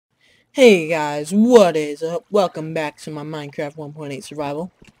Hey guys, what is up? Welcome back to my Minecraft 1.8 survival.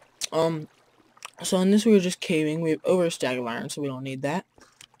 So in this we're just caving. We have over a stack of iron, so we don't need that.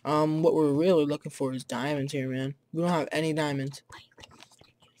 What we're really looking for is diamonds here, man. We don't have any diamonds.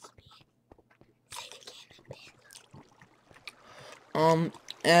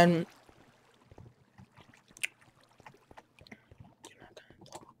 And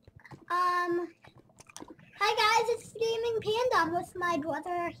Hi guys, it's Gaming Panda. I'm with my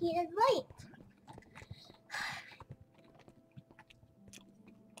brother Heated.Light.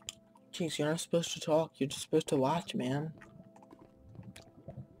 jeez, you're not supposed to talk. You're just supposed to watch, man.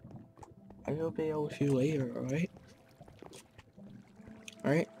 I will be with you later, alright?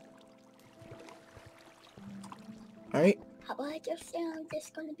 Alright? Alright? How about I just say I'm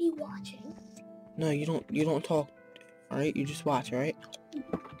just gonna be watching? No, you don't talk. Alright? You just watch, alright?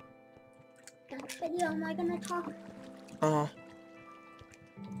 Next video, am I gonna talk?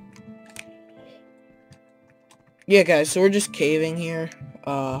 Yeah, guys, so we're just caving here.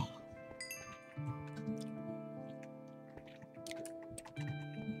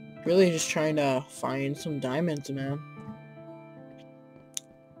 Really just trying to find some diamonds, man.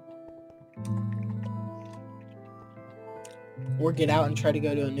 Or get out and try to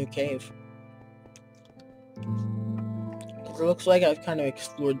go to a new cave. It looks like I've kind of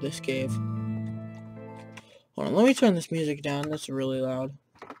explored this cave. Hold on, let me turn this music down. That's really loud.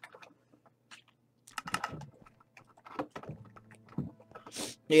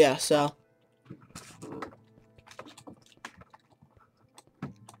 Yeah, so.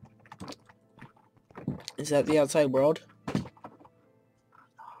 Is that the outside world?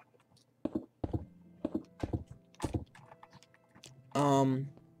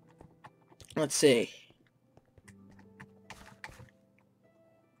 Let's see.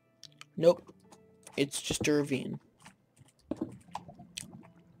 Nope. It's just a ravine.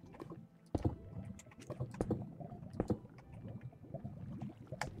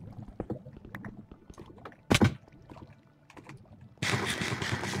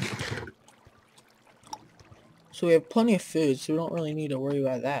 So we have plenty of food, so we don't really need to worry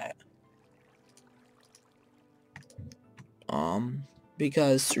about that.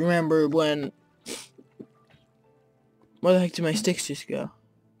 Because remember when... Where the heck did my sticks just go?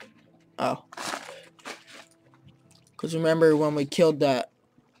 Oh. Because remember when we killed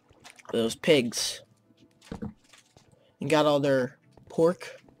those pigs and got all their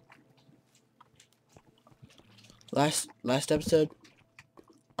pork last episode?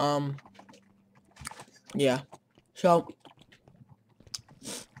 Yeah. So, I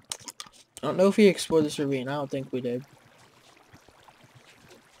don't know if we explored this ravine. I don't think we did.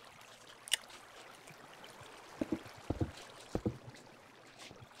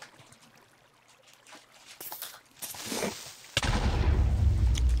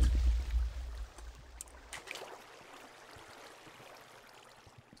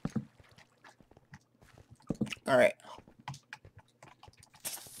 Alright.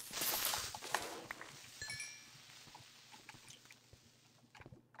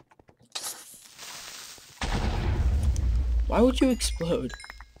 Why would you explode?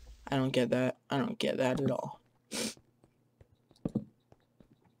 I don't get that. I don't get that at all.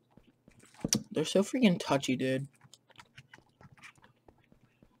 They're so freaking touchy, dude.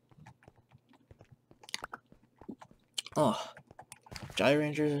 Oh. Jolly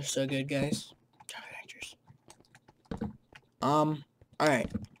Rangers are so good, guys. Jolly Rangers.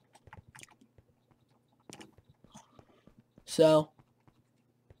 Alright. So.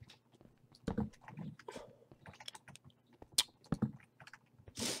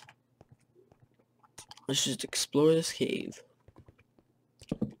 Let's just explore this cave.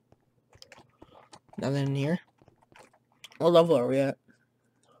 Nothing in here. What level are we at?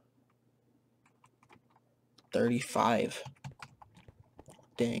 35.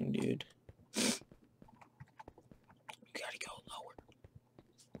 Dang, dude. We gotta go lower.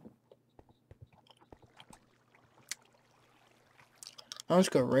 I'll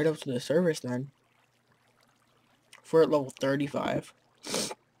just go right up to the surface then. If we're at level 35.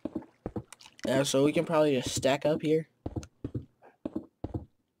 Yeah, so we can probably just stack up here.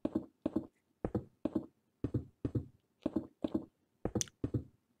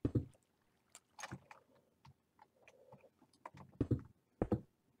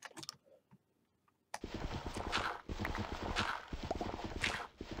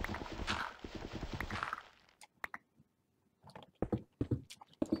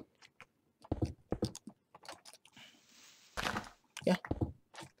 Yeah.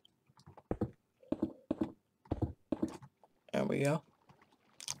 There we go.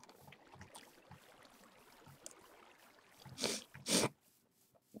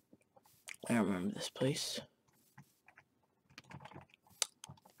 I remember this place.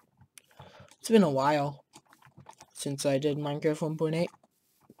 It's been a while since I did Minecraft 1.8.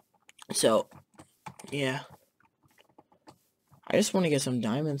 So, yeah. I just want to get some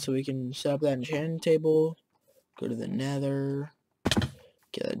diamonds so we can set up that enchanting table, go to the nether,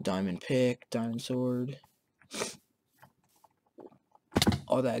 get a diamond pick, diamond sword,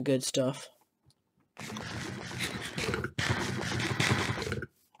 all that good stuff.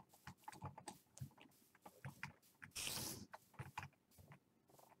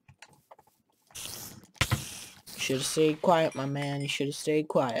 You should have stayed quiet, my man. You should have stayed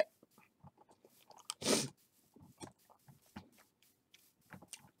quiet.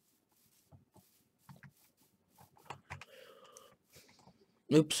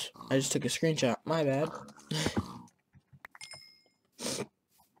 Oops, I just took a screenshot. My bad.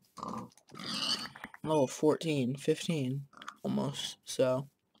 Level 14, 15, almost, so.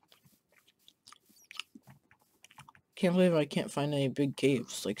 Can't believe I can't find any big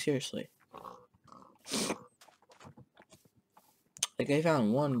caves, like, seriously. Like, I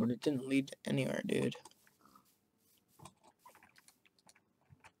found one, but it didn't lead anywhere, dude.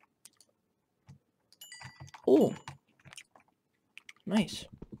 Oh, nice.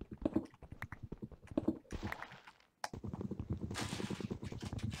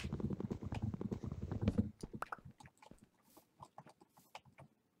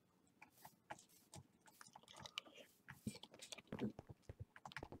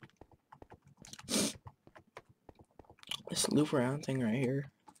 This loop around thing right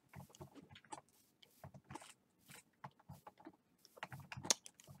here.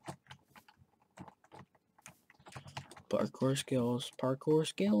 Parkour skills, parkour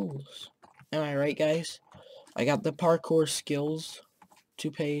skills. Am I right, guys? I got the parkour skills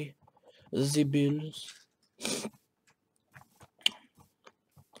to pay the bills.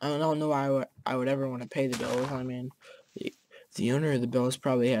 I don't know why I would ever want to pay the bills. I mean, the owner of the bills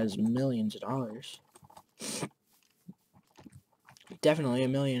probably has millions of dollars. Definitely a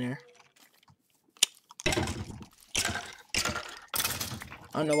millionaire. I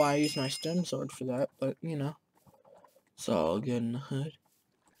don't know why I used my stone sword for that, but, you know, it's all good in the hood.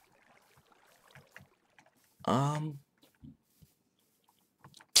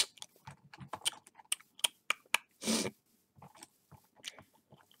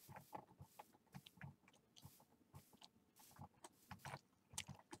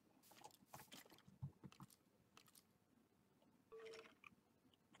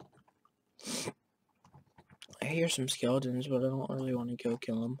 I hear some skeletons, but I don't really want to go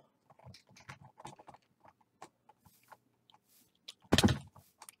kill them.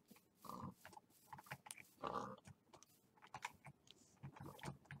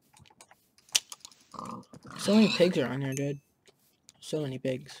 So many pigs around here, dude. So many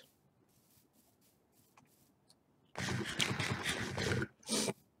pigs.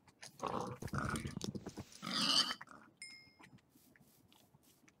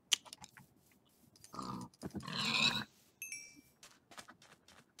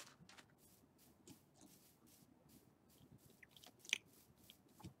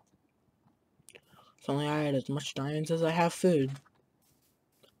 If only I had as much diamonds as I have food,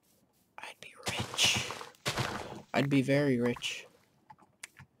 I'd be rich. I'd be very rich.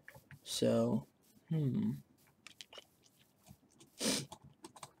 So,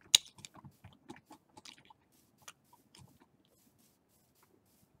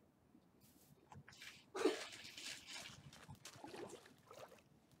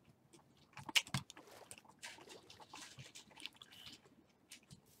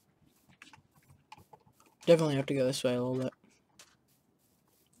 definitely have to go this way a little bit.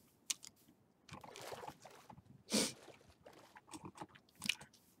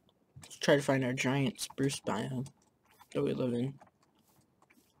 Let's try to find our giant spruce biome that we live in.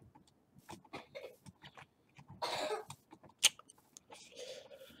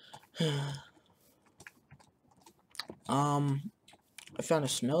 I found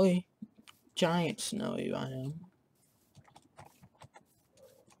a giant snowy biome.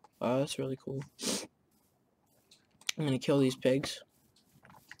 Wow, that's really cool. I'm gonna kill these pigs.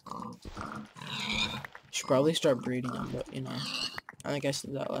 Should probably start breeding them, but you know, I think I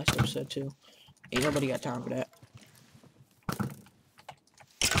said that last episode too. Ain't nobody got time for that.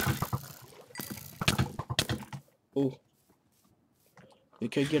 Ooh. We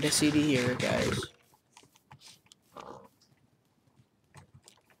could get a CD here, guys.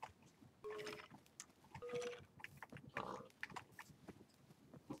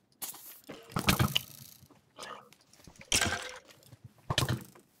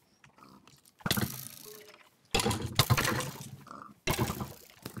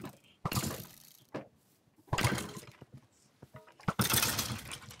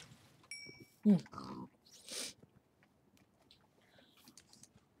 Why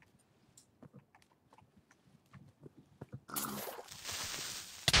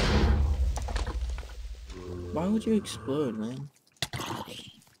would you explode, man?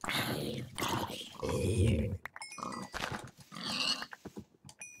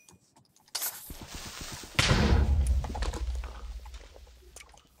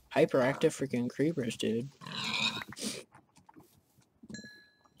 Hyperactive freaking creepers, dude.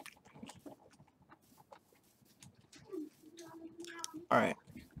 Alright.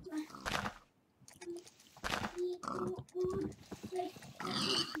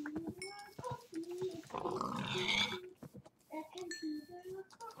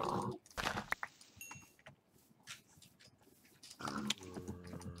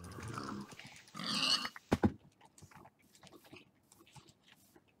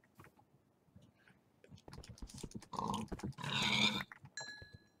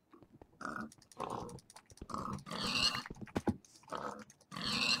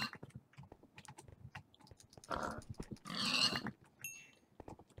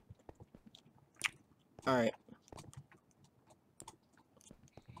 Alright.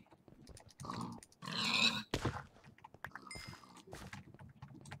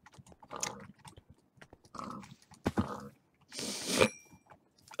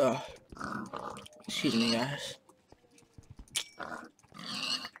 Excuse me, guys.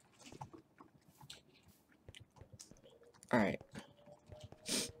 Alright.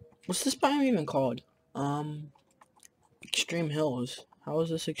 What's this biome even called? Extreme Hills. How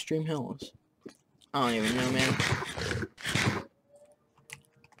is this Extreme Hills? I don't even know, man.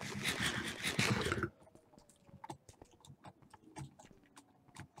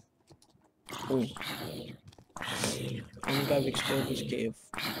 Ooh. I think I've explored this cave.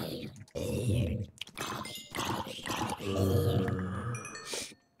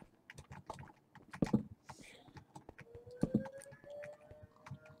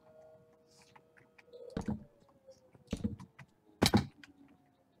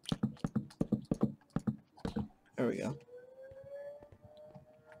 There we go.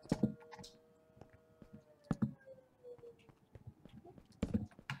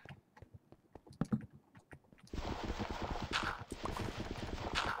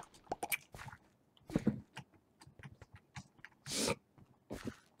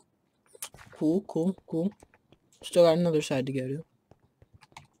 Cool. Still got another side to go to.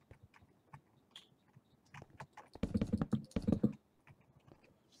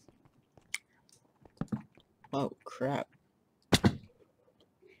 Oh, crap.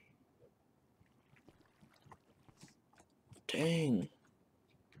 Dang.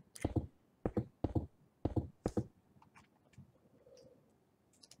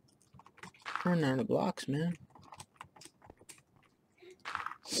 Running out of blocks, man.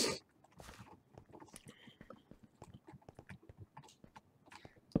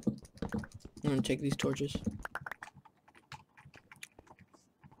 I'm gonna take these torches.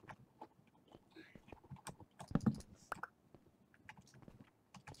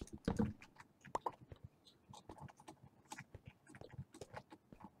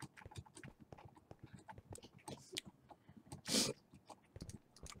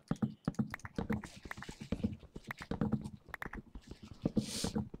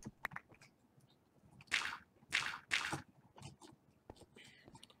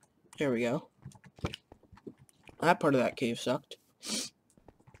 There we go. That part of that cave sucked.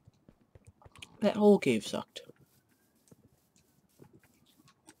 That whole cave sucked.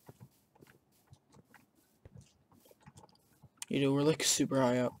 You know, we're like super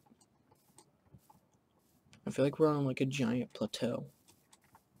high up. I feel like we're on like a giant plateau.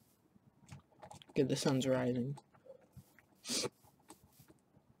 Okay, the sun's rising.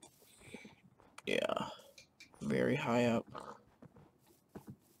 Yeah. Very high up.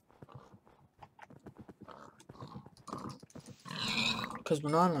 Because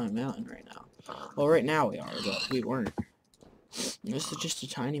we're not on a mountain right now. Well, right now we are, but we weren't. This is just a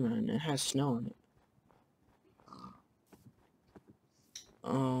tiny mountain. It has snow on it.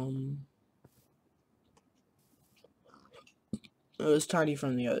 It was tiny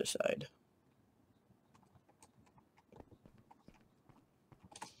from the other side.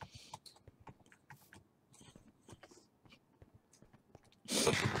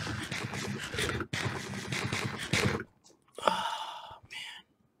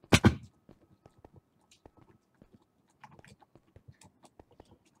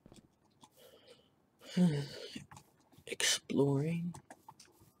 Exploring.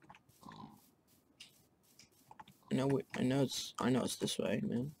 I know it's this way,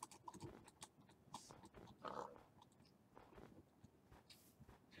 man.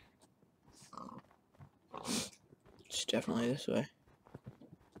 It's definitely this way.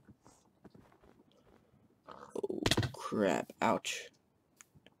 Oh, crap. Ouch.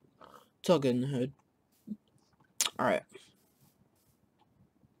 It's all good in the hood. Alright.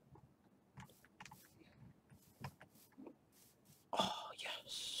 Oh,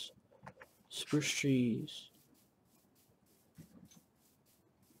 yes. Spruce trees.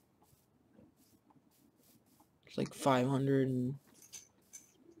 It's like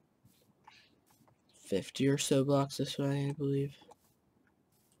 550 or so blocks this way, I believe.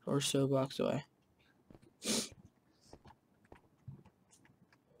 Or so blocks away.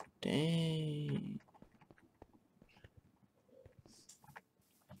 Dang.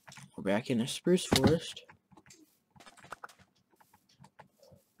 We're back in a spruce forest.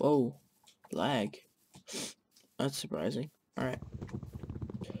 Whoa. Lag. That's surprising. Alright.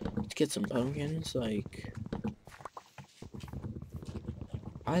 Let's get some pumpkins, like...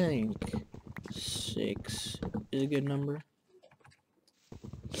 I think 6 is a good number.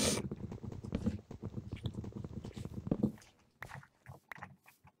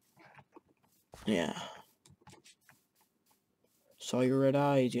 Yeah. Saw your red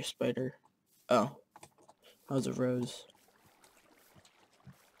eyes, you spider. Oh. That was a rose.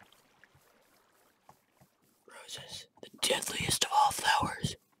 Roses. The deadliest of all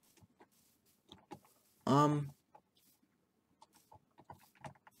flowers.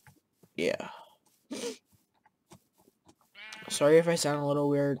 Yeah. Sorry if I sound a little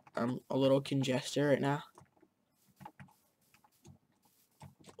weird. I'm a little congested right now.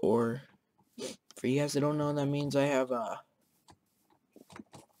 Or, for you guys that don't know, that means I have,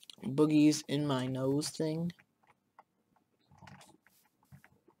 boogies in my nose thing.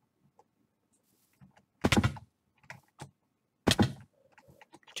 Good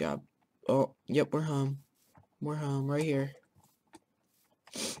job. Oh, yep, we're home. We're home, right here.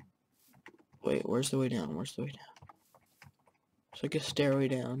 Wait, where's the way down? Where's the way down? It's like a stairway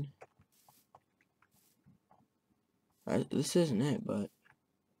down. This isn't it, but...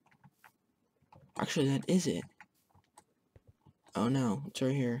 Actually, that is it. Oh no, it's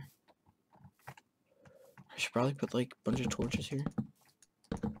right here. I should probably put, like, a bunch of torches here.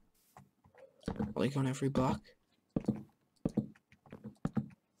 Like, on every block.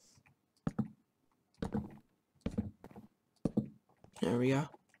 There we go.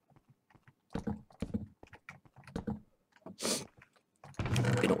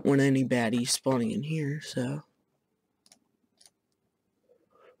 We don't want any baddies spawning in here, so...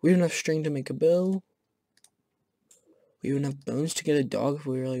 We have enough string to make a bow. We have enough bones to get a dog if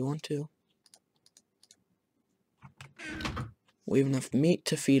we really want to. We have enough meat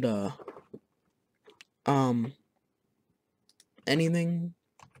to feed anything.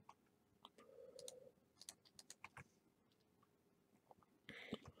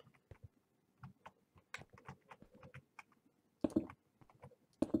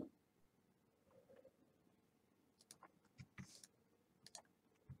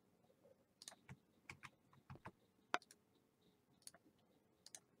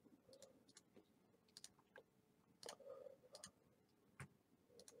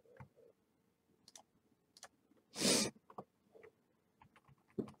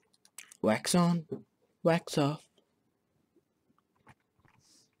 Wax on, wax off.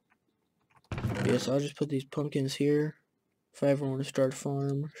 Yes, I'll just put these pumpkins here if I ever want to start a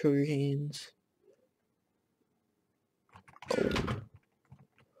farm. Sugar canes. Oh.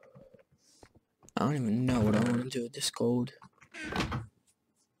 I don't even know what I want to do with this gold.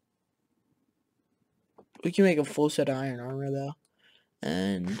 We can make a full set of iron armor though.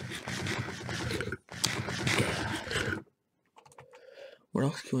 And what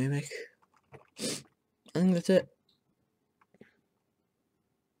else can we make? I think that's it.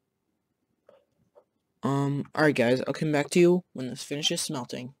 Alright guys, I'll come back to you when this finishes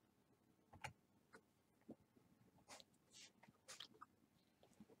smelting.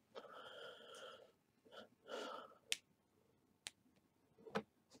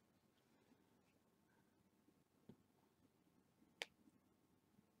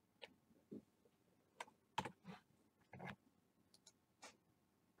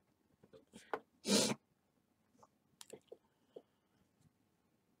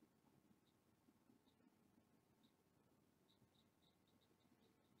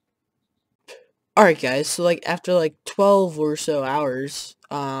 Alright guys, so like after like 12 or so hours,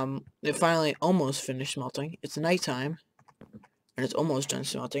 it finally almost finished smelting. It's nighttime, and it's almost done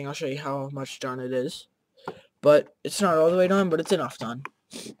smelting. I'll show you how much done it is. But it's not all the way done, but it's enough done.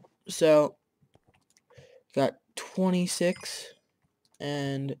 So, got 26,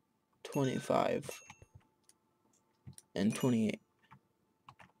 and 25, and 28.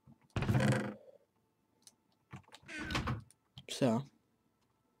 So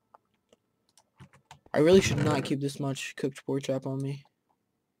I really should not keep this much cooked pork chop on me.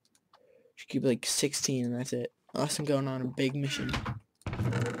 Should keep like 16 and that's it. Unless I'm going on a big mission.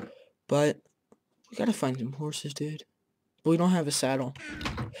 But we gotta find some horses, dude. But we don't have a saddle.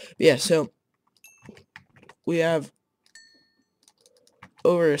 But yeah, so we have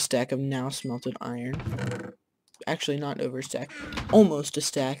over a stack of now smelted iron. Actually, not over a stack. Almost a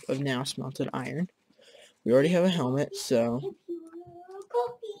stack of now smelted iron. We already have a helmet, so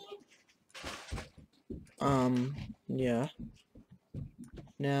yeah.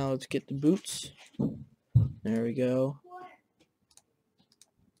 Now let's get the boots. There we go.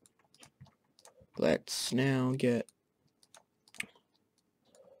 Let's now get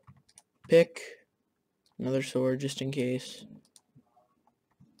pick, another sword just in case.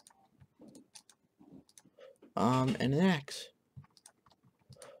 And an axe.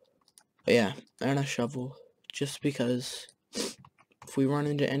 But yeah, and a shovel. Just because if we run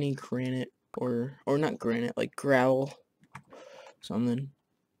into any granite or not granite, like gravel, something.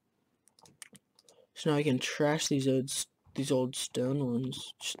 So now I can trash these old stone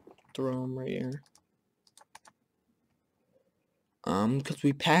ones. Just throw them right here. Because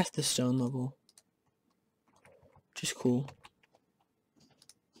we passed the stone level, which is cool.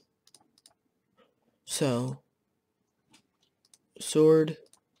 So, sword,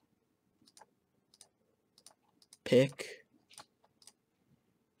 pick,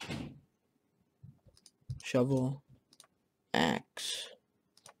 shovel, axe,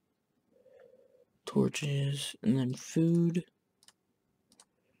 torches, and then food.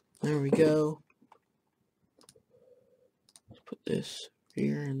 There we go. Let's put this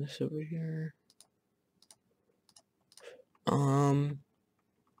here and this over here.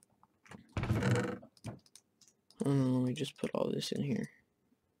 Let me just put all this in here.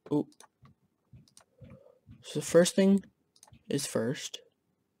 Oh. So the first thing is first.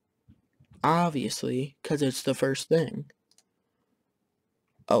 Obviously, because it's the first thing.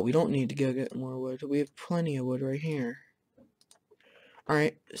 Oh, we don't need to go get more wood. We have plenty of wood right here.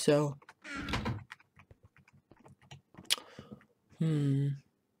 Alright, so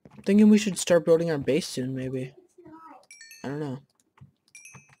thinking we should start building our base soon, maybe. I don't know.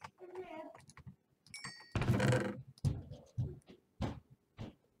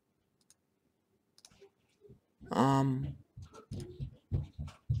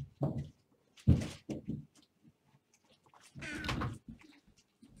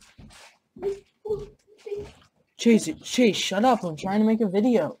 Chase, shut up. I'm trying to make a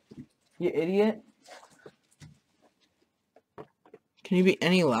video. You idiot. Can you be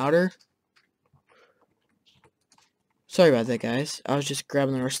any louder? Sorry about that, guys. I was just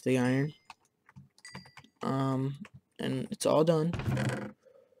grabbing the rest of the iron. And it's all done.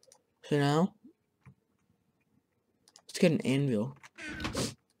 So now, let's get an anvil.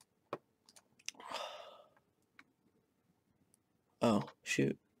 Oh,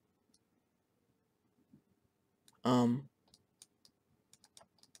 shoot.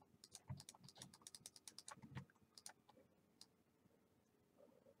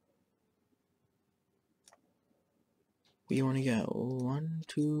 We want to go 1,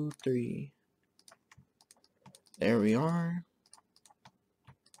 2, 3. There we are.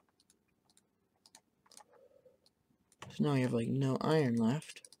 So now we have like no iron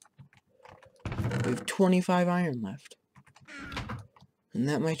left. We have 25 iron left. And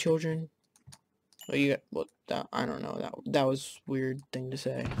that, my children. Oh, you got, well, that, I don't know. That was a weird thing to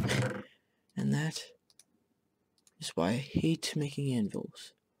say. And that is why I hate making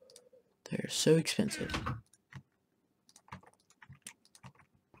anvils. They're so expensive.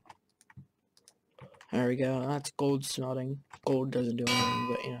 There we go. That's gold smelting. Gold doesn't do anything,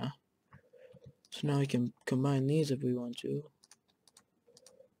 but you know. So now we can combine these if we want to.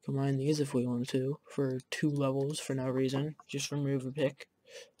 Combine these if we want to for 2 levels for no reason. Just remove a pick.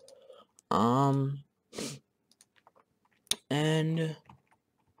 And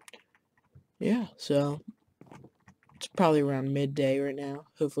yeah, so it's probably around midday right now.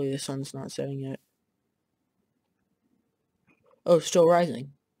 Hopefully the sun's not setting yet. Oh, still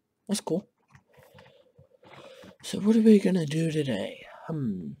rising. That's cool. So what are we gonna do today?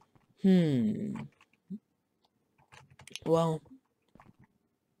 Well,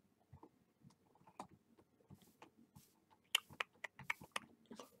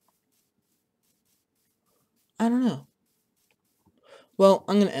 I don't know. Well,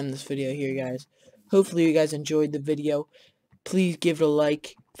 I'm gonna end this video here, guys. Hopefully you guys enjoyed the video. Please give it a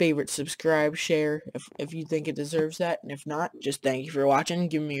like, favorite, subscribe, share if you think it deserves that. And if not, just thank you for watching,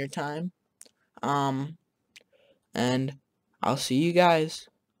 giving me your time. And I'll see you guys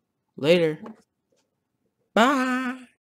later. Bye.